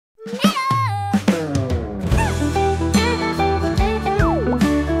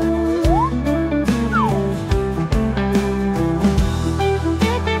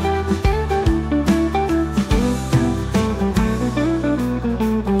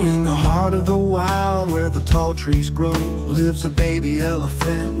heart of the wild, where the tall trees grow, lives a baby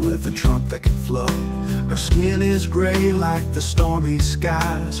elephant with a trunk that can flow. Her skin is gray like the stormy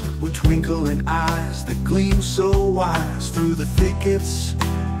skies, with twinkling eyes that gleam so wise. Through the thickets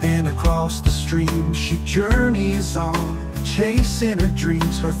and across the stream she journeys on, chasing her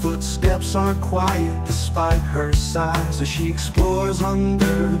dreams. Her footsteps are quiet despite her size, as she explores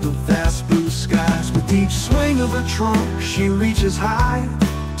under the vast blue skies. With each swing of her trunk she reaches high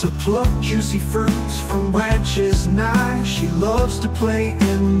to pluck juicy fruits from branches nigh. She loves to play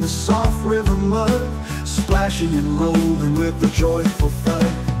in the soft river mud, splashing and rolling with a joyful thud.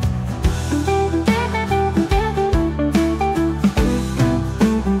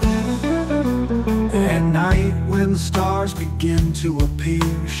 At night, when the stars begin to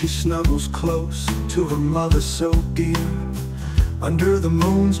appear, she snuggles close to her mother so dear. Under the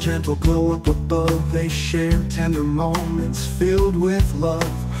moon's gentle glow up above, they share tender moments filled with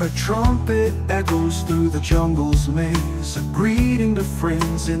love. Her trumpet echoes through the jungle's maze, a greeting to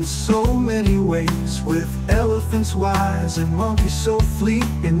friends in so many ways. With elephants wise and monkeys so fleet,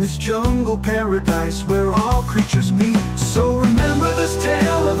 in this jungle paradise where all creatures meet. So remember this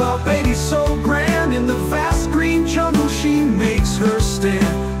tale of our baby so grand, in the vast green jungle she makes her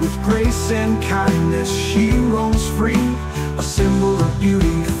stand. With grace and kindness she roams free, a symbol of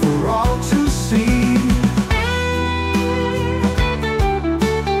beauty for all to see.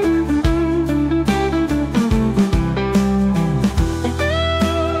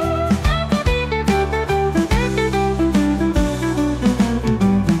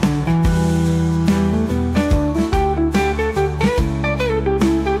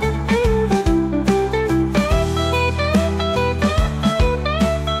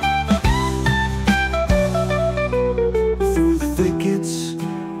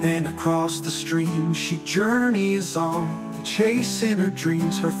 Across the stream she journeys on, chasing her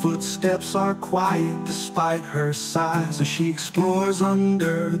dreams. Her footsteps are quiet despite her size, as she explores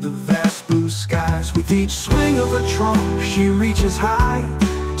under the vast blue skies. With each swing of her trunk she reaches high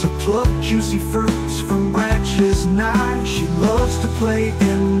to pluck juicy fruits from branches nigh. She loves to play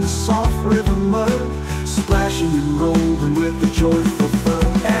in the soft river mud, splashing and rolling with a joyful thud.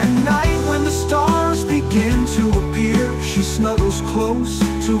 At night, when the stars begin to appear, she snuggles close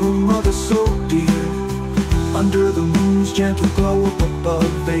to her mother so dear. Under the moon's gentle glow up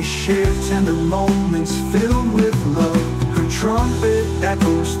above, they share tender moments filled with love. Her trumpet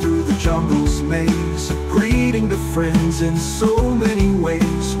echoes through the jungle's maze, a greeting to friends in so many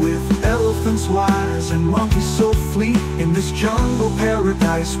ways. With elephants wise and monkeys so fleet, in this jungle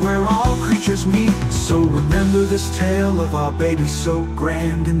paradise where all creatures meet. So remember this tale of our baby so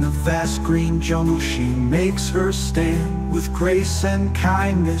grand, in the vast green jungle she makes her stand. With grace and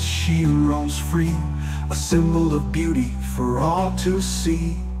kindness she roams free, a symbol of beauty for all to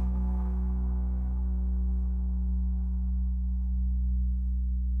see.